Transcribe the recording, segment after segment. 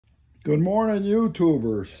Good morning,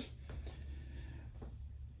 YouTubers.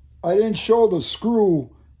 I didn't show the screw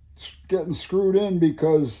getting screwed in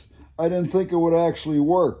because I didn't think it would actually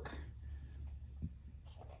work.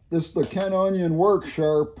 This is the Ken Onion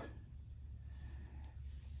Worksharp,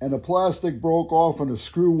 and the plastic broke off and the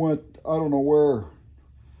screw went, I don't know where.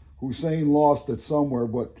 Hussein lost it somewhere,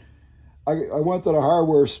 but I went to the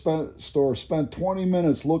hardware store, spent 20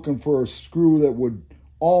 minutes looking for a screw that would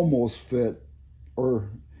almost fit,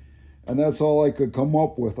 and that's all I could come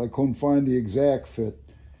up with. I couldn't find the exact fit.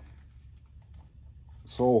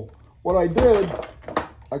 So what I did,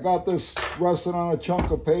 I got this resting on a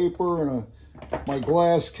chunk of paper and my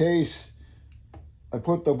glass case. I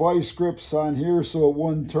put the vice grips on here so it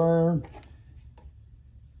wouldn't turn,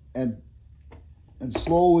 and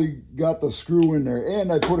slowly got the screw in there.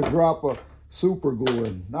 And I put a drop of super glue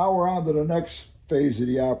in. Now we're on to the next phase of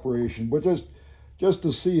the operation. But just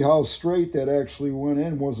to see how straight that actually went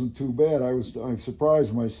in wasn't too bad. I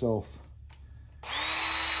surprised myself.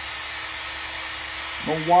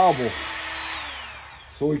 No wobble.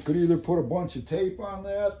 So we could either put a bunch of tape on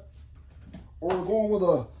that, or we're going with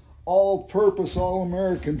a all-purpose,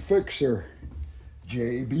 all-American fixer,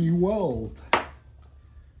 JB Weld.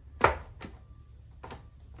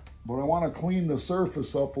 But I want to clean the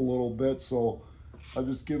surface up a little bit, so I'll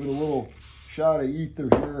just give it a little shot of ether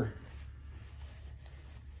here.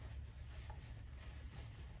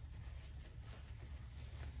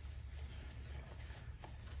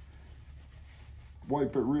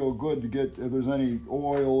 Wipe it real good to get if there's any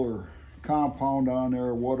oil or compound on there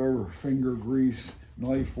or whatever, finger grease,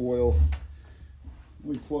 knife oil.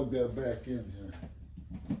 Let me plug that back in here.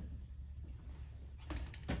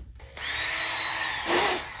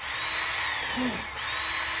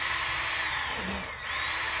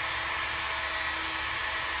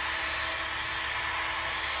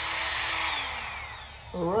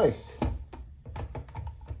 All right,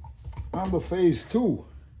 on to phase 2.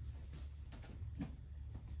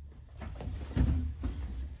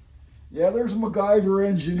 Yeah, there's MacGyver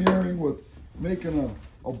engineering with making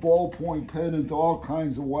a ballpoint pen into all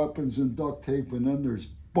kinds of weapons and duct tape, and then there's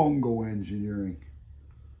bungo engineering.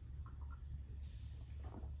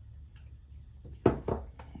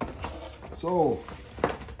 So,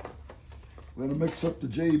 I'm gonna mix up the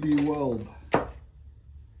JB Weld.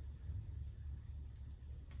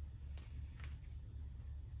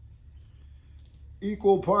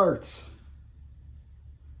 Equal parts.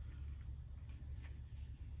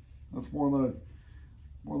 That's more than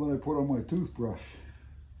I put on my toothbrush.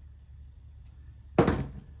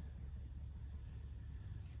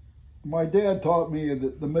 My dad taught me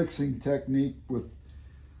the mixing technique with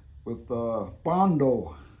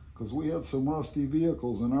Bondo, because we had some rusty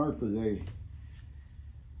vehicles in our day.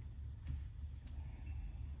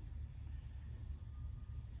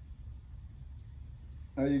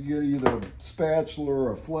 Now you get either a spatula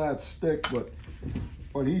or a flat stick,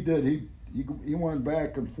 but he did, he went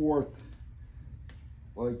back and forth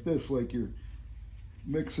like this, like you're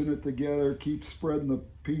mixing it together, keep spreading the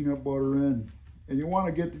peanut butter in. And you want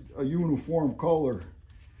to get a uniform color.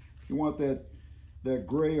 You want that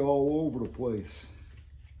gray all over the place.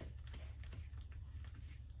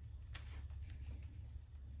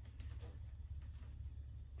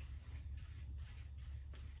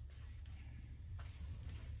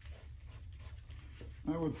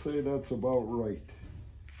 I would say that's about right.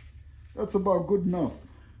 That's about good enough.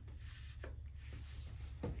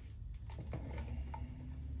 And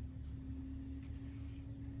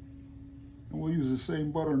we'll use the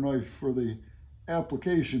same butter knife for the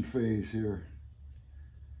application phase here.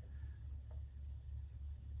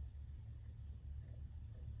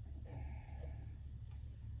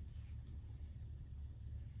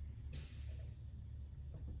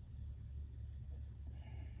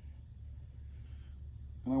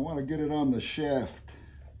 And I want to get it on the shaft.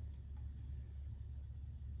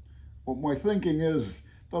 What my thinking is,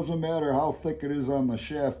 doesn't matter how thick it is on the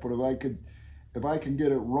shaft, but if I can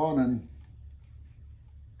get it running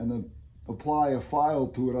and then apply a file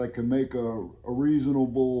to it, I can make a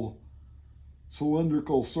reasonable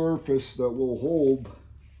cylindrical surface that will hold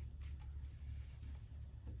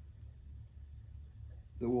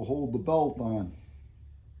the belt on.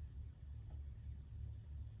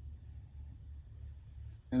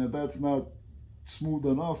 And if that's not smooth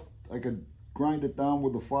enough, I could grind it down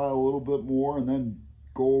with the file a little bit more and then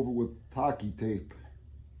go over with Taki tape.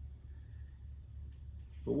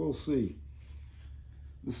 But we'll see.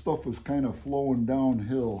 This stuff is kind of flowing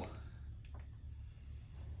downhill.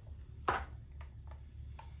 I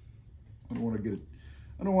don't want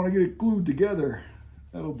to get it glued together.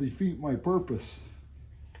 That'll defeat my purpose.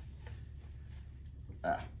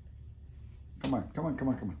 Come on, come on, come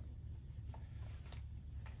on, come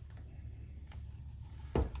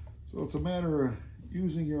on. So it's a matter of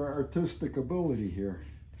using your artistic ability here.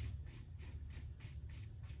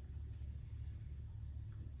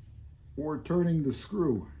 Or turning the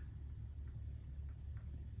screw.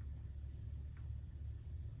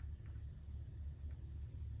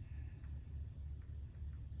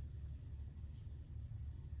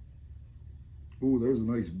 Ooh, there's a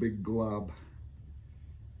nice big glob.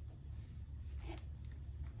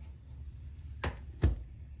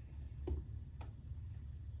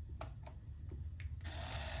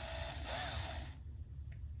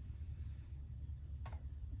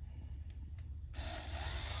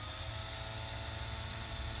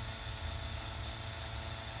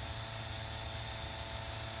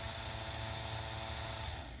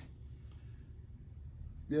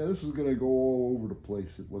 Yeah, this is gonna go all over the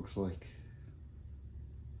place, it looks like.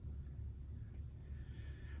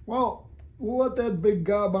 Well, we'll let that big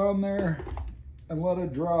gob on there and let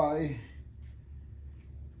it dry.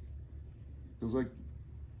 Because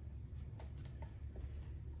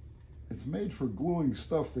it's made for gluing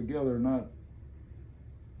stuff together, not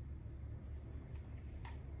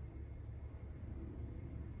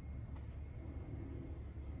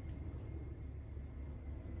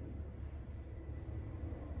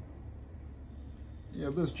yeah,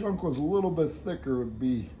 if this junk was a little bit thicker, it would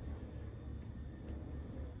be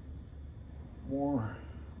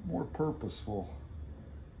more purposeful.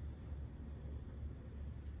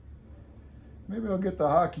 Maybe I'll get the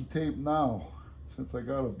hockey tape now, since I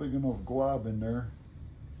got a big enough glob in there.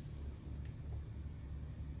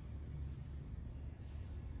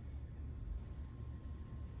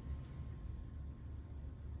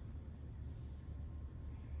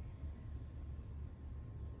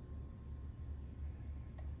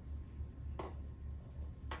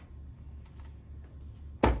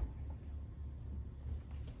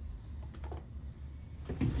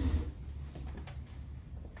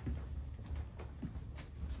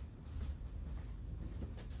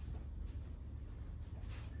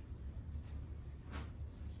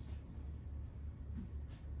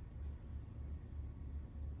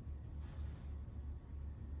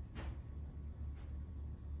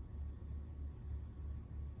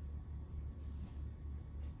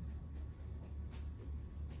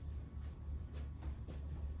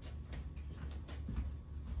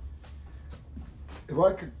 If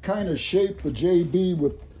I could kind of shape the JB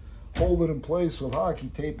with, hold it in place with hockey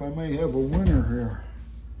tape, I may have a winner here.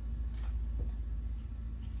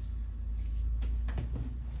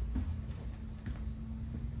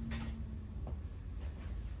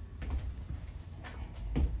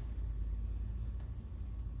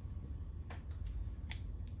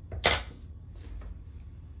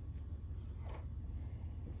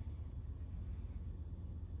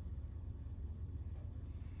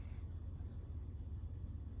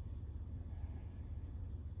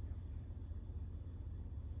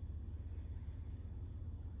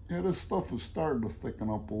 Yeah, this stuff is starting to thicken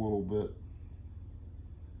up a little bit.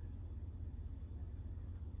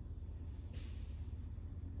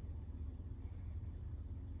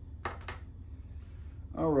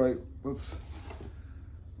 All right,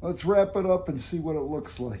 let's wrap it up and see what it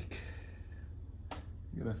looks like.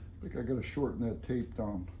 I think I gotta shorten that tape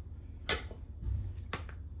down.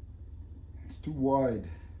 It's too wide.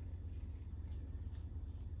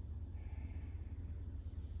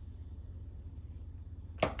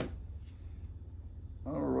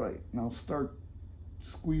 All right, now start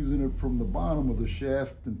squeezing it from the bottom of the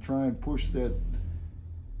shaft and try and push that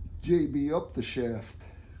JB up the shaft.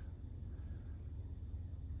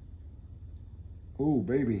 Ooh,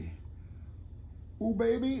 baby. Ooh,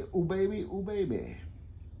 baby, ooh, baby, ooh, baby.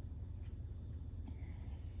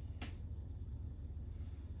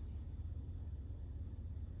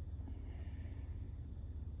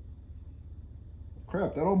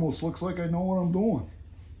 Crap, that almost looks like I know what I'm doing.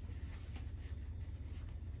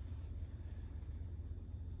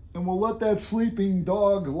 And we'll let that sleeping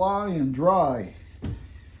dog lie and dry.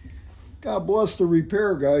 God bless the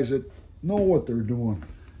repair guys that know what they're doing.